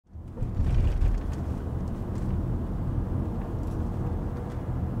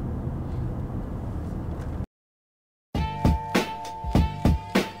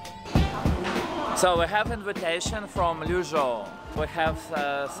So we have invitation from Liuzhou. We have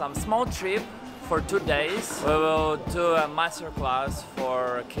some small trip for 2 days. We will do a masterclass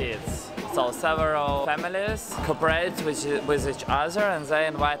for kids. So several families cooperate with each other and they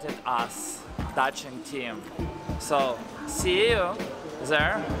invited us, DaCheng team. So see you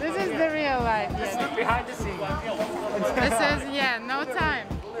there. This is the real life. This is behind the scenes. This is, yeah, no time.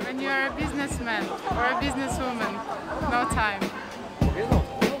 When you are a businessman or a businesswoman, no time.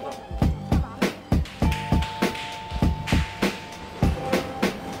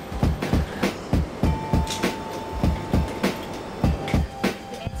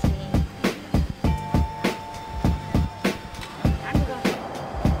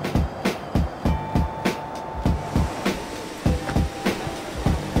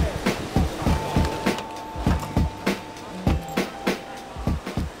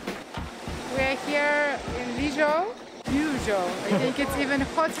 Here in Liuzhou. I think it's even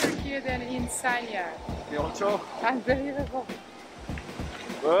hotter here than in Sanya. Liuzhou. Unbelievable.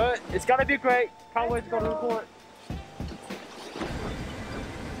 Good. It's gonna be great. Can't wait to go to the court.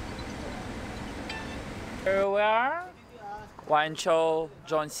 Here we are, Liuzhou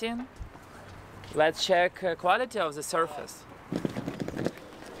Johnson. Let's check quality of the surface.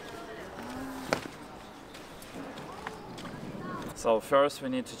 So first we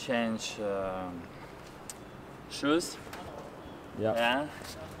need to change shoes. Yeah.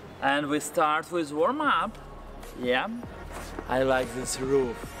 And we start with warm up. Yeah. I like this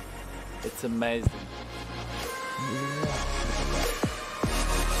roof. It's amazing.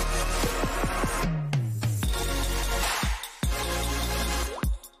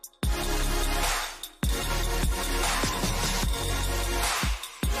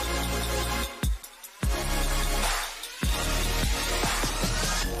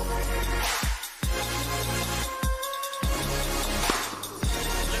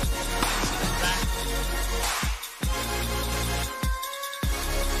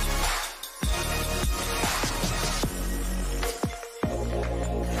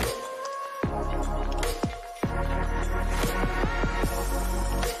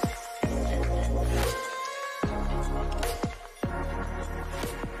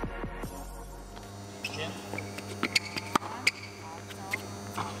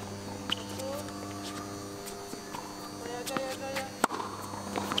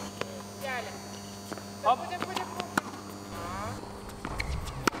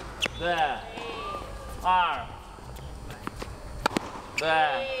 There. R.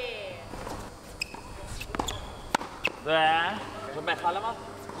 There. There. 准备好了吗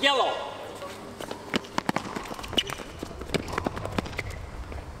 ？Yellow.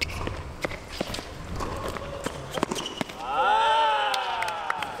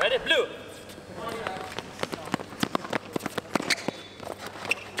 Ready, blue.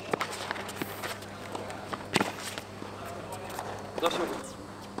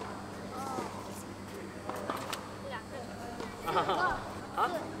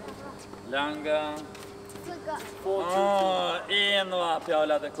两个，哦，一诺，漂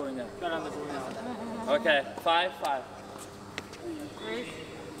亮的姑娘，漂亮的姑娘。Okay, 5-5.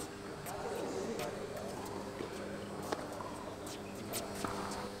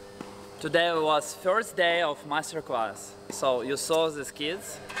 Today was first day of masterclass. So you saw these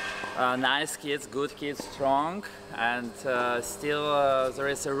kids, nice kids, good kids, strong, and still there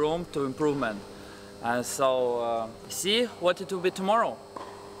is a room to improvement. So see what it will be tomorrow.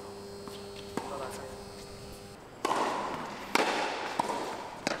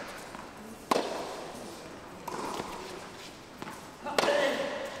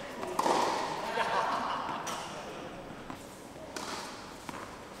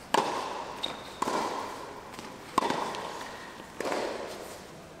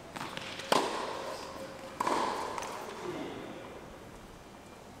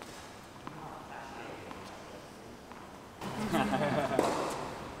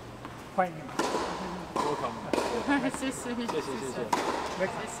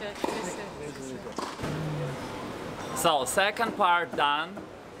 So second part done.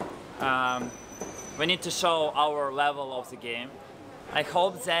 We need to show our level of the game. I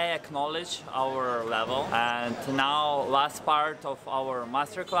hope they acknowledge our level. And now last part of our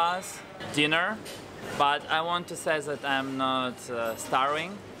masterclass, dinner. But I want to say that I'm not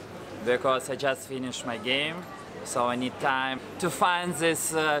starving because I just finished my game. So I need time to find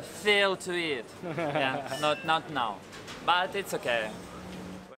this feel to eat. Yeah, not now, but it's okay.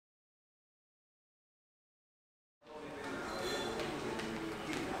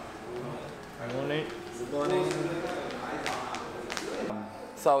 Good morning.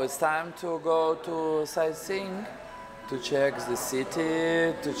 So it's time to go to sightseeing to check the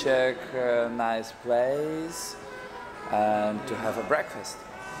city, to check a nice place, and to have a breakfast.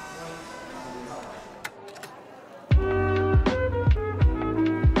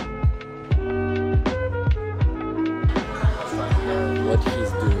 What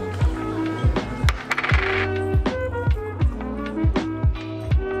he's doing.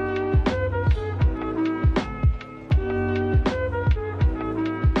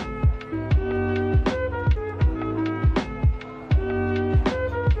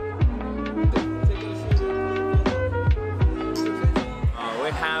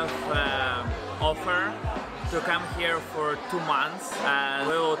 Offer to come here for 2 months, and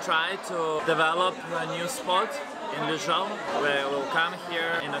we will try to develop a new spot in Liuzhou. We will come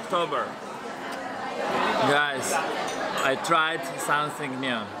here in October. Guys, I tried something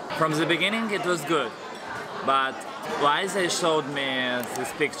new. From the beginning it was good, but Liza showed me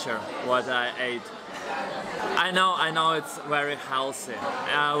this picture, what I ate. I know it's very healthy.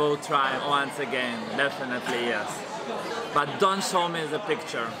 I will try once again, definitely yes. But don't show me the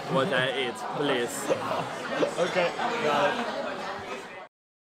picture, what I eat, please. Okay, got it.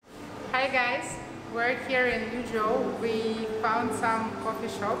 Hi guys, we're here in Liuzhou. We found some coffee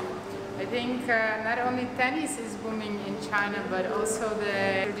shop. I think not only tennis is booming in China, but also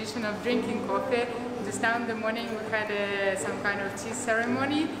the tradition of drinking coffee. Just now in the morning we had some kind of tea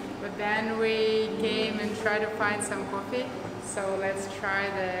ceremony, but then we came and tried to find some coffee. So let's try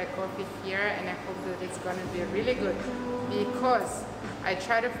the coffee here, and I hope that it's gonna be really good, because I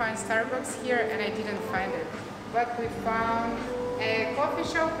tried to find Starbucks here and I didn't find it. But we found a coffee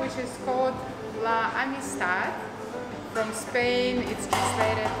shop which is called La Amistad. From Spain, it's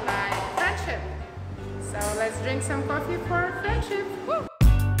translated like friendship. So let's drink some coffee for friendship. Woo!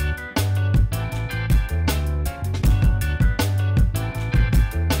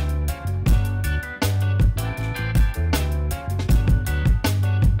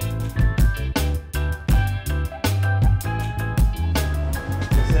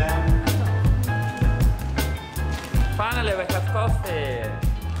 Finally, we have coffee.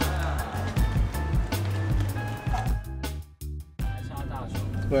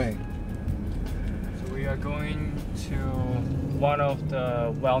 Right. So we are going to one of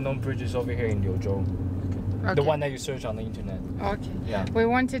the well-known bridges over here in Liuzhou. Okay. The one that you search on the internet. Okay. Yeah. We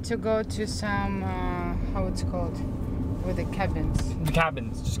wanted to go to some, how it's called, with the cabins. The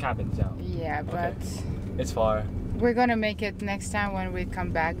cabins, just cabins, yeah. Yeah, but It's far. we're gonna make it next time when we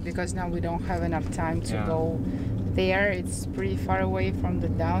come back, because now we don't have enough time to go there. It's pretty far away from the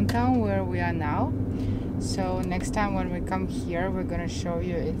downtown where we are now. So next time when we come here, we're gonna show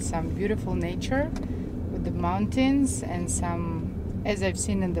you it's some beautiful nature with the mountains and some, as I've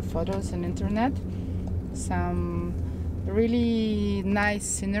seen in the photos on internet, some really nice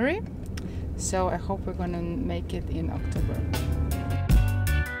scenery. So I hope we're gonna make it in October.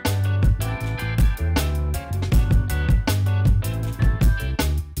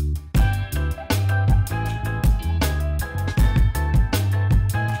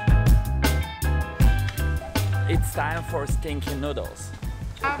 It's time for stinky noodles.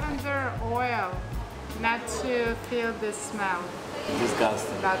 Lavender oil, not to feel the smell.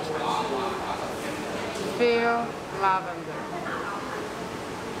 Disgusting. That's right. Feel lavender.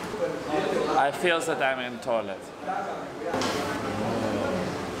 I feel that I'm in toilet.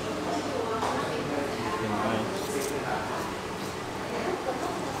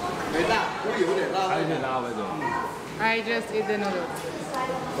 I just eat the noodles.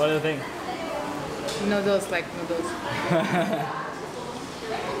 What do you think? Noodles like noodles.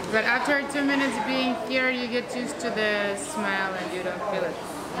 But after 2 minutes being here, you get used to the smell and you don't feel it.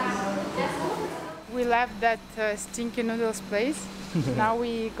 We left that stinky noodles place. Now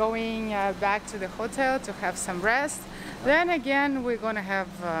we're going back to the hotel to have some rest. Then again, we're gonna have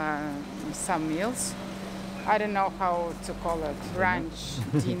some meals. I don't know how to call it. Brunch,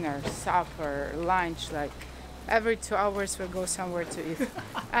 dinner, supper, lunch, like every 2 hours we go somewhere to eat.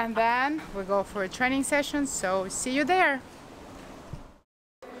 And then we go for a training session, so see you there.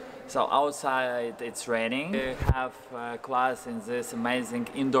 So outside it's raining. We have a class in this amazing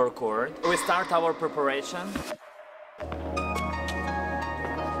indoor court. We start our preparation.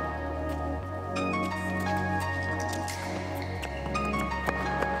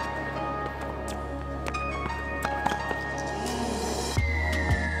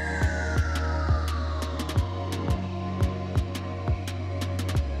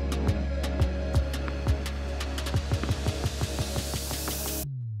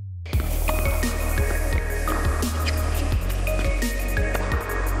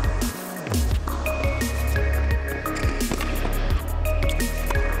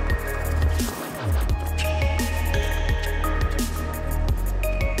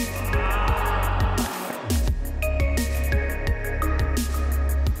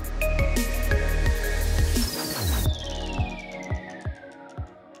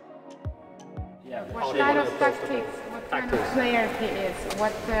 tactics, what kind of player he is.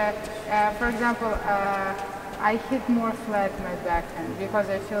 What, for example, I hit more flat my backhand because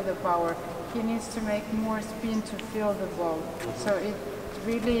I feel the power. He needs to make more spin to feel the ball. So it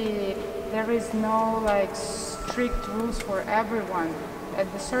really, there is no like strict rules for everyone. At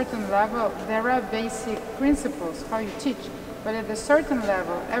a certain level, there are basic principles how you teach. But at a certain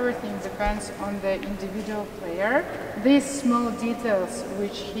level, everything depends on the individual player. These small details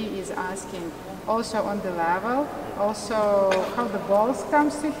which he is asking, also on the level, also how the balls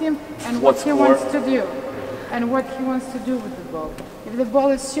comes to him, and what he wants to do. And what he wants to do with the ball. If the ball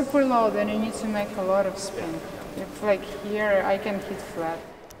is super low, then you need to make a lot of spin. If like here, I can hit flat.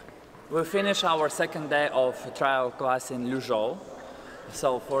 We finished our second day of trial class in Liuzhou.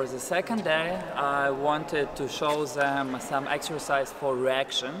 So for the second day, I wanted to show them some exercise for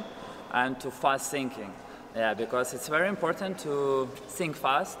reaction and to fast thinking. Yeah, because it's very important to think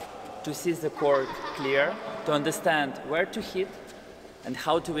fast, to see the court clear, to understand where to hit and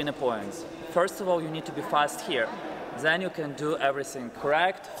how to win a point. First of all, you need to be fast here. Then you can do everything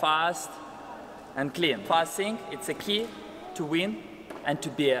correct, fast and clean. Fasting, it's a key to win and to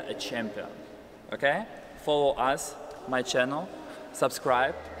be a champion. Okay? Follow us, my channel.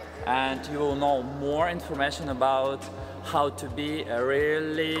 Subscribe, and you will know more information about how to be a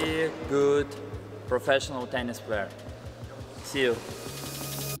really good professional tennis player. See you.